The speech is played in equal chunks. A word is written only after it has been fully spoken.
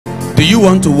Do you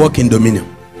want to walk in dominion?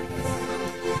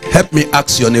 Help me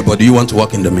ask your neighbor, do you want to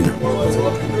walk in dominion?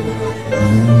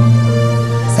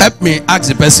 Help me ask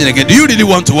the person again, do you really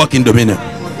want to walk in dominion?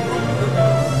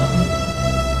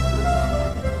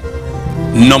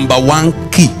 Number one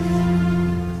key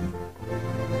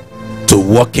to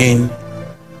walking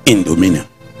in dominion.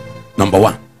 Number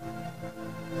one.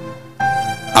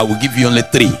 I will give you only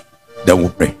 3, then we'll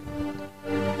pray.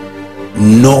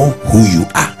 Know who you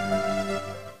are.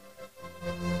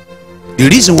 The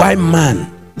reason why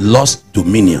man lost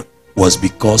dominion was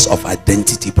because of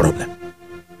identity problem.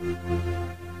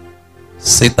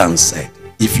 Satan said,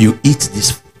 if you eat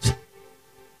this food,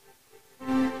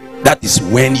 that is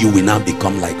when you will now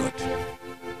become like God.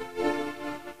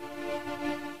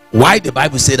 Why the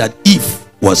Bible said that Eve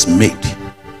was made?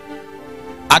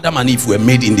 Adam and Eve were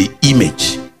made in the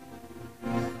image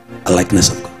and likeness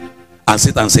of God. And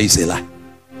Satan says a lie.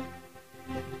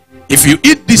 If you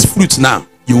eat this fruit now,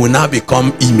 you will now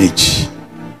become image.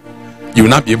 You will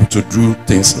not be able to do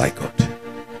things like God.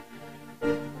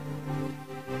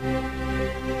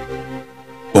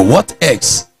 But what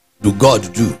else do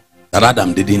God do that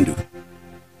Adam didn't do?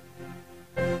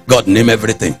 God named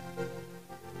everything.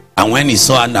 And when he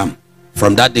saw Adam,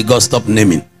 from that day God stopped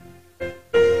naming.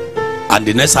 And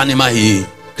the next animal he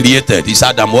created, he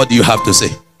said, Adam, what do you have to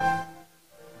say?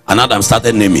 And Adam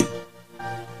started naming.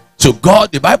 So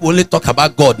God, the Bible only talk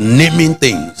about God naming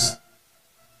things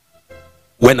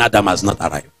when Adam has not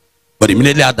arrived. But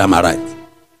immediately Adam arrived,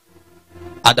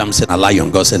 Adam said a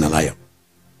lion, God said a lion.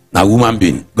 Now woman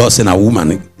being, God said a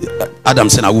woman. Adam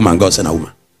said a woman, God said a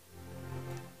woman.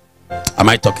 Am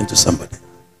I talking to somebody?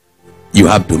 You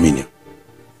have dominion.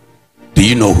 Do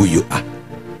you know who you are?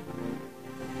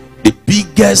 The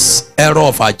biggest error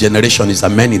of our generation is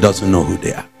that many doesn't know who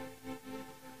they are.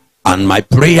 And my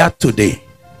prayer today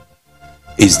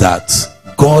is that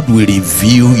God will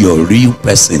reveal your real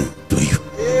person to you.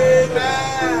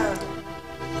 Amen.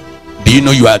 Do you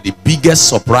know you are the biggest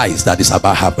surprise that is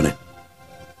about happening?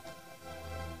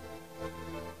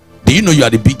 Do you know you are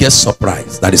the biggest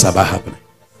surprise that is about happening?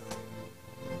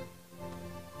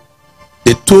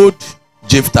 They told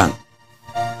Jephthan,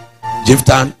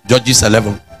 Judges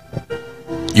 11,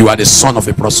 you are the son of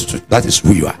a prostitute. That is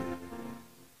who you are.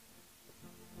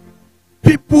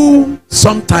 People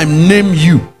sometimes name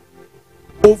you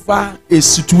over a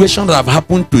situation that have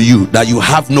happened to you that you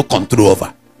have no control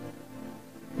over,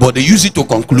 but they use it to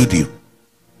conclude you.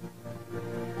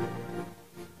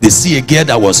 They see a girl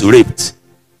that was raped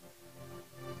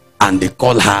and they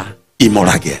call her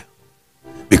immoral girl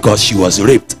because she was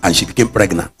raped and she became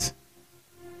pregnant.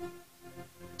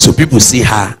 So people see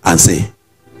her and say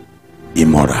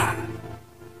immoral.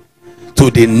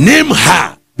 So they name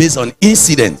her based on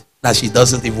incident that she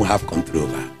doesn't even have control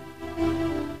over.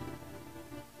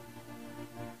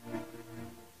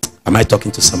 Am I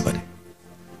talking to somebody?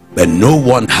 But no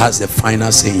one has the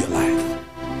final say in your life.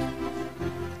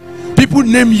 People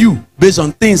name you based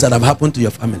on things that have happened to your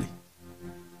family,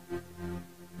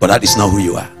 but that is not who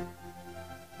you are.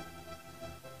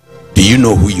 Do you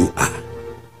know who you are?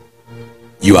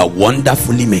 You are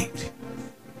wonderfully made,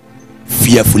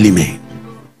 fearfully made.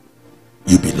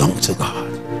 You belong to God.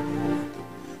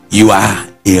 You are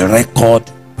a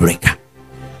record breaker.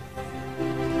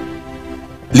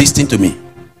 Listen to me.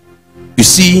 You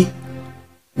see,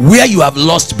 where you have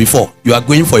lost before, you are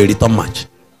going for a return match.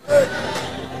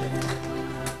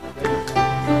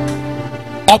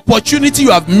 Opportunity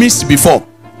you have missed before,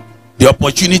 the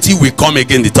opportunity will come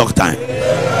again the third time.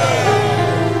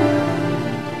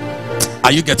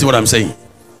 Are you getting what I'm saying?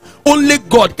 Only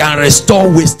God can restore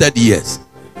wasted years.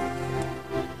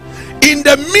 In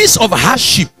the midst of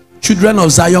hardship, children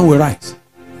of Zion will rise.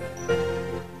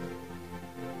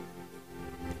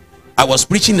 I was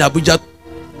preaching in Abuja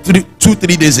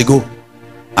 2-3 days ago,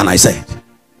 and I said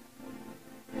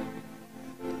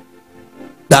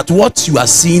that what you are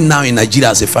seeing now in Nigeria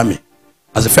as a famine,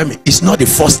 it's not the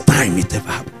first time it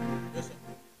ever happened.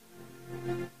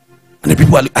 And the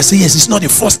people are, I say, yes, it's not the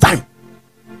first time.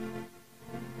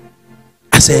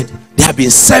 I said there have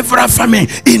been several famine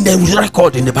in the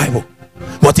record in the Bible,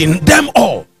 but in them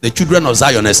all the children of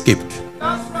Zion escaped.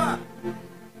 I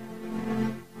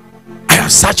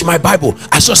have searched my Bible.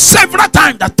 I saw several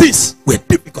times that things were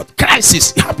difficult.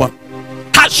 Crisis happened.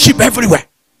 Hardship everywhere.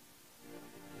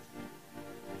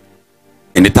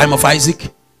 In the time of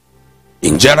Isaac,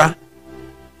 in Gerar,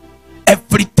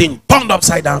 everything turned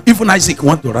upside down. Even Isaac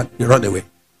wanted to run away.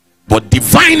 But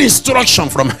divine instruction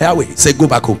from Yahweh said, go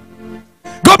back home.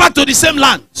 Go back to the same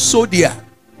land. Sow there.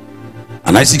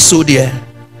 And Isaac sowed there,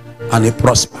 and he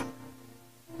prospered.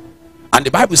 And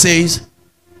the Bible says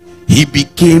he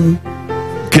became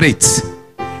great.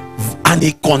 And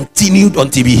he continued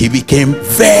until he became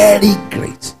very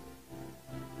great.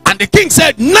 And the king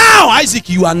said, now Isaac,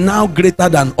 you are now greater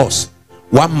than us.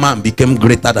 One man became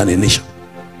greater than a nation.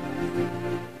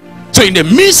 So in the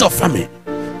midst of famine,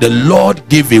 the Lord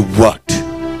gave a word,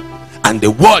 and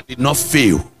the word did not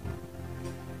fail.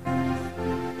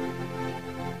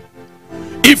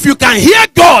 If you can hear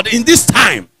God in this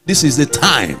time, this is the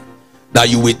time that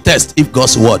you will test if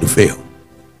God's word fail.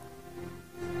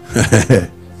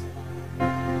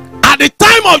 At the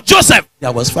time of Joseph,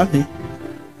 there was famine,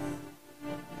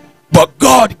 but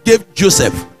God gave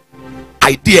Joseph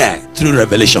idea through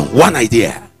revelation. One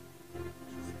idea.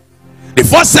 The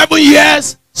first 7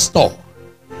 years, store.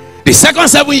 The second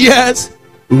 7 years,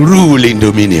 rule in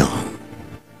dominion.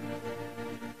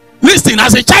 Listen,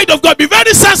 as a child of God, be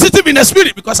very sensitive in the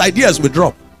spirit, because ideas will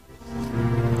drop.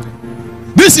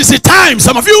 This is a time,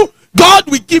 some of you, God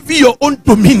will give you your own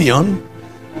dominion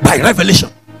by revelation.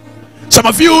 Some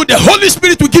of you, the Holy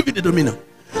Spirit will give you the dominion.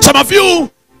 Some of you,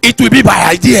 it will be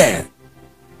by idea.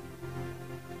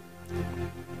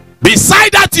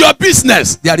 Beside that, your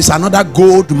business, there is another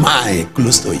gold mine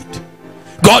close to it.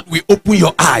 God will open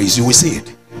your eyes, you will see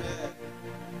it.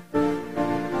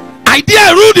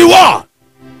 Idea rule the world.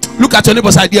 Look at your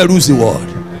neighbor's idea rules the world.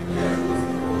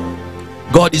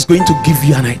 God is going to give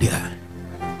you an idea.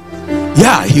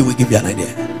 Yeah, he will give you an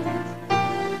idea.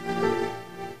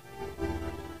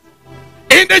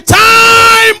 In the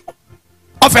time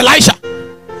of Elisha,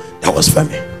 there was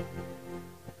famine.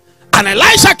 And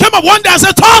Elisha came up one day and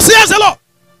said, thus says the Lord.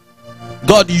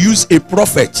 God used a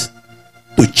prophet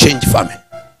to change famine.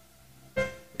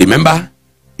 Remember,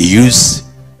 he used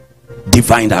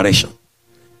divine direction.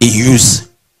 He used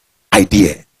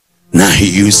idea. Now he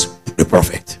used the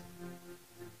prophet.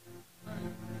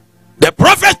 The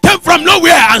prophet came from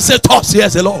nowhere and said, thus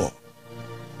says the Lord.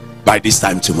 By this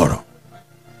time tomorrow,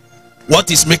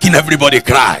 what is making everybody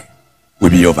cry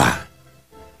will be over.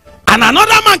 And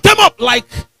another man came up, like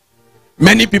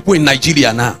many people in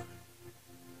Nigeria now,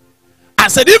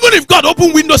 and said, even if God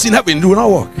opened windows in heaven, it will not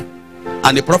work.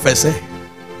 And the prophet said,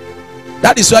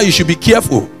 that is why you should be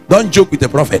careful. Don't joke with the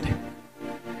prophet.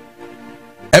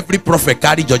 Every prophet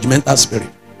carry judgmental spirit.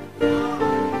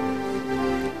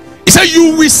 He said,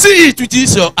 you will see it with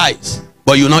your eyes,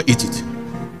 but you will not eat it.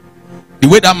 The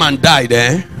way that man died,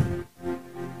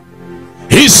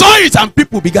 he saw it, and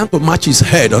people began to match his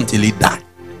head until he died.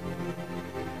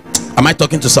 Am I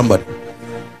talking to somebody?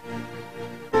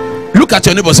 Look at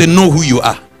your neighbor, say, know who you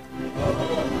are.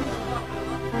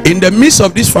 In the midst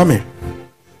of this famine,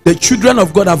 the children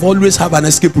of God have always have an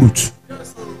escape route.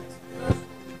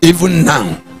 Even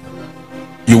now,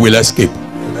 you will escape.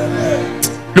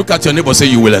 Look at your neighbor, say,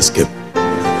 you will escape.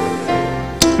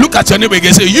 Look at your neighbor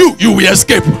again, say, you will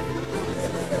escape.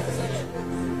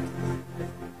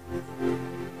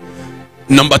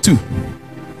 Number two.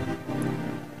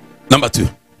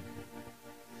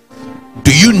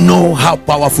 Do you know how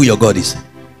powerful your God is?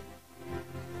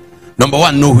 Number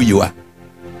one, know who you are.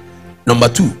 Number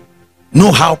two,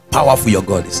 know how powerful your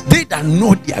God is. They that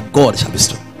know their God shall be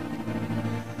strong.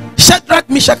 Shadrach,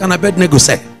 Meshach, and Abednego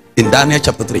said in Daniel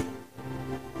chapter 3,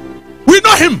 we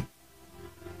know him.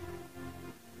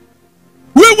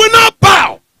 We will not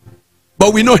bow,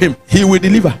 but we know him. He will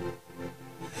deliver.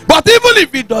 But even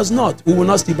if he does not, we will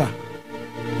not still bow.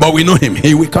 But we know him.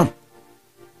 He will come.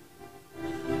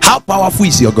 How powerful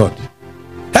is your God?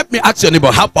 Help me ask your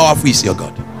neighbor, how powerful is your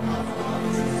God?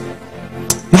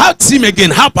 Ask him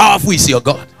again, how powerful is your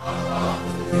God?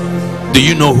 Do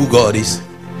you know who God is?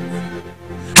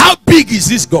 How big is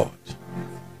this God?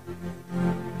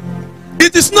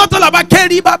 It is not all about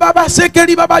Keri Baba, say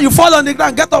Keri Baba, you fall on the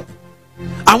ground, get up.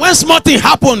 And when small thing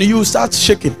happen, you start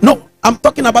shaking. No, I'm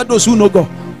talking about those who know God.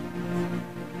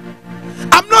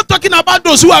 I'm not talking about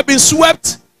those who have been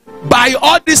swept by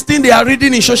all these things they are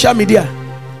reading in social media.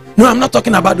 No, I'm not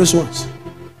talking about those ones.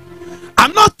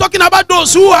 I'm not talking about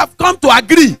those who have come to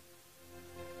agree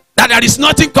that there is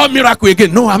nothing called miracle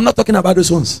again. No, I'm not talking about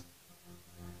those ones.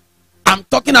 I'm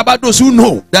talking about those who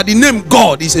know that the name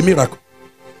God is a miracle.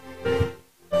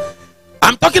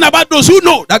 I'm talking about those who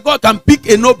know that God can pick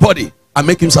a nobody and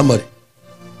make him somebody.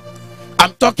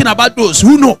 I'm talking about those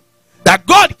who know that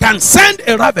God can send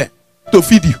a raven to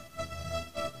feed you.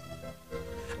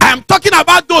 I am talking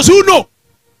about those who know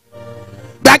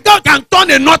that God can turn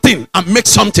a nothing and make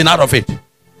something out of it.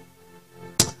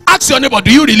 Ask your neighbor,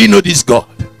 do you really know this God?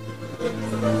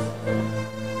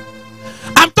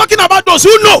 I'm talking about those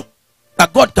who know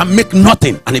that God can make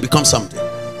nothing and it becomes something.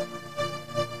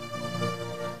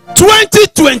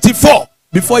 2024,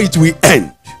 before it will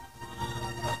end,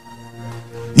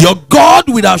 your God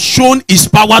will have shown his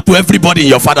power to everybody in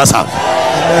your father's house.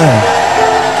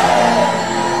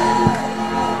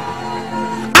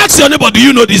 Ask your neighbor, do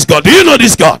you know this God? Do you know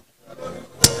this God?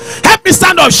 Help me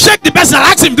stand up, shake the person and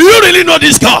ask him, do you really know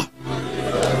this God?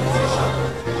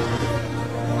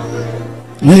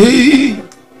 Hey,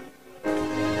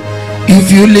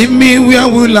 if you leave me, where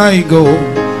will I go?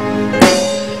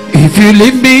 If you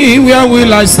leave me, where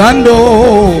will I stand?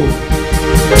 Oh,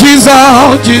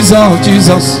 Jesus, Jesus,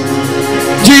 Jesus,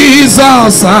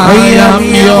 Jesus, I am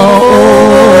your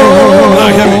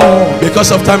own.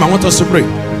 Because of time, I want us to pray.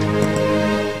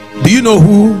 Do you know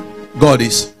who God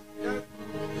is?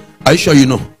 Are you sure you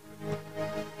know?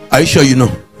 Are you sure you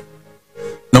know?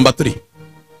 Number 3.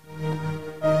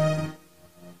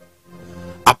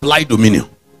 Apply dominion.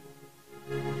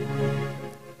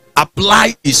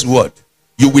 Apply his word.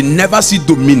 You will never see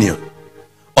dominion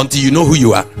until you know who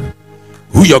you are,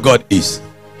 who your God is,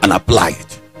 and apply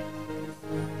it.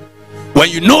 When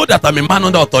you know that I'm a man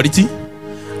under authority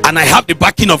and I have the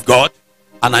backing of God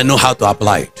and I know how to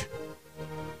apply it,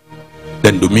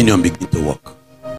 then dominion begins to work.